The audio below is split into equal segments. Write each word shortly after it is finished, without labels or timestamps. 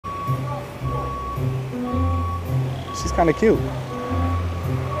She's kind of cute.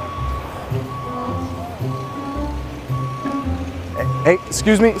 Hey,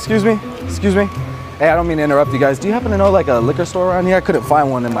 excuse me. Hey, I don't mean to interrupt you guys. Do you happen to know like a liquor store around here? I couldn't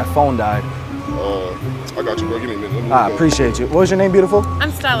find one and my phone died. I got you, bro. Give me a minute. I appreciate you. What was your name, beautiful?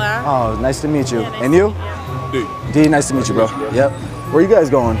 I'm Stella. Oh, nice to meet you. Yeah, nice And to you? meet you. D. D, nice to meet you, bro. Yep. Where you guys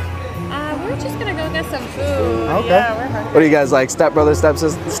going? We're just gonna go get some food. Okay. Yeah, we're hungry. What are you guys like, stepbrother,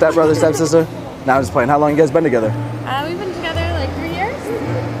 stepsister? Nah, I'm just playing. How long you guys been together? We've been together like 3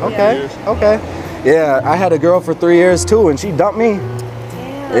 years. Okay, Yeah. okay. Yeah, I had a girl for 3 years too, and she dumped me.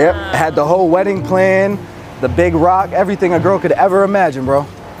 Damn. Yep, had the whole wedding plan, the big rock, everything a girl could ever imagine, bro.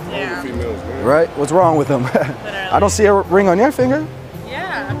 Yeah. Females, man. Right? What's wrong with them? I don't see a ring on your finger.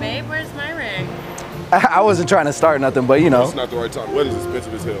 Yeah, babe, where's my ring? I wasn't trying to start nothing, but you know. It's not the right time. Wedding's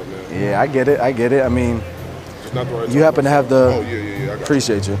expensive as hell, man. Yeah, I get it. I mean, It's not the right time. you happen to have the. Oh, yeah. I got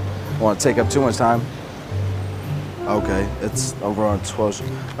Appreciate you. Want to take up too much time? Okay, it's over on 12th.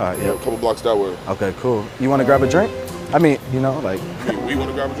 All right, you. yep. A couple blocks that way. Okay, cool. You want to grab a drink? I mean, you know, like, We want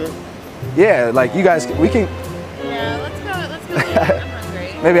to grab a drink? yeah, like you guys, we can. Yeah, let's go eat. I'm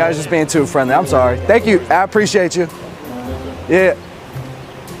hungry. Maybe I was just being too friendly. I'm sorry. Thank you. I appreciate you. Yeah.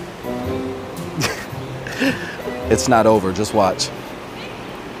 It's not over. Just watch.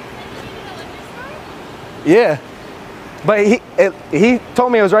 Yeah. But he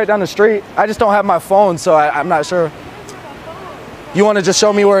told me it was right down the street. I just don't have my phone, so I'm not sure. You want to just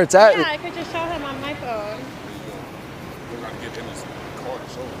show me where it's at? Yeah, I could just show him on my phone. We're going to get him his card to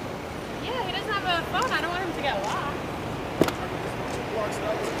show him. Yeah, he doesn't have a phone. I don't want him to get lost.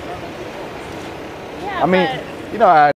 Yeah, I mean, but you know,